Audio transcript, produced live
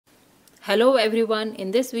Hello everyone,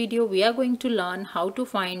 in this video we are going to learn how to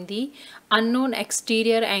find the unknown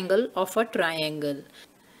exterior angle of a triangle.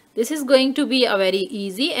 This is going to be a very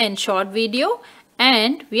easy and short video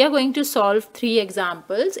and we are going to solve 3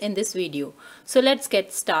 examples in this video. So let's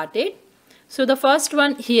get started. So the first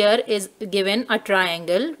one here is given a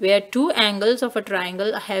triangle where 2 angles of a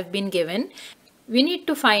triangle have been given. We need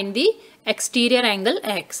to find the exterior angle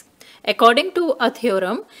x. According to a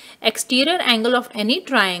theorem, exterior angle of any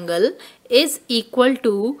triangle is equal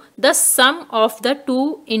to the sum of the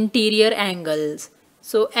 2 interior angles.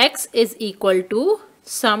 So x is equal to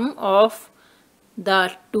sum of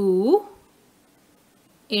the 2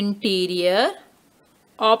 interior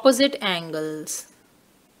opposite angles.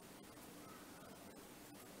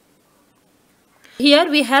 Here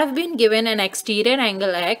we have been given an exterior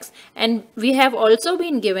angle x and we have also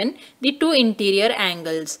been given the 2 interior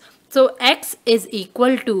angles. So x is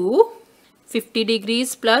equal to 50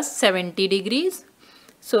 degrees plus 70 degrees.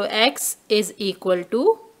 So x is equal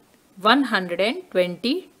to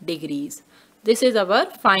 120 degrees. This is our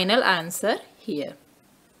final answer here.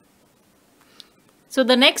 So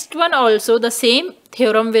the next one also the same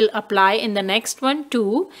theorem will apply in the next one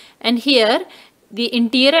too. And here the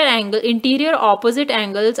interior opposite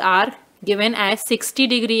angles are given as 60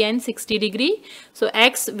 degree and 60 degree. So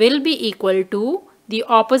x will be equal to the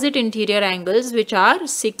opposite interior angles, which are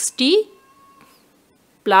 60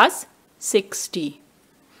 plus 60.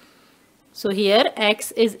 So here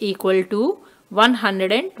x is equal to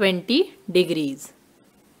 120 degrees.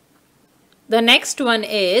 The next one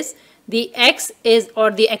is the x is or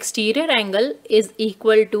the exterior angle is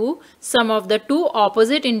equal to sum of the 2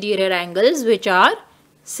 opposite interior angles, which are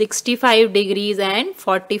 65 degrees and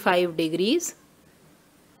 45 degrees.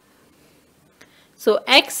 So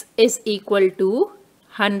x is equal to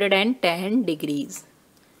 110 degrees.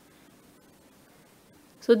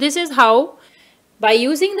 So this is how, by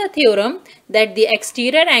using the theorem that the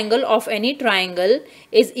exterior angle of any triangle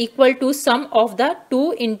is equal to sum of the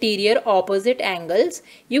 2 interior opposite angles,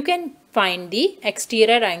 you can find the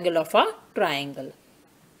exterior angle of a triangle.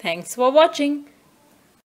 Thanks for watching.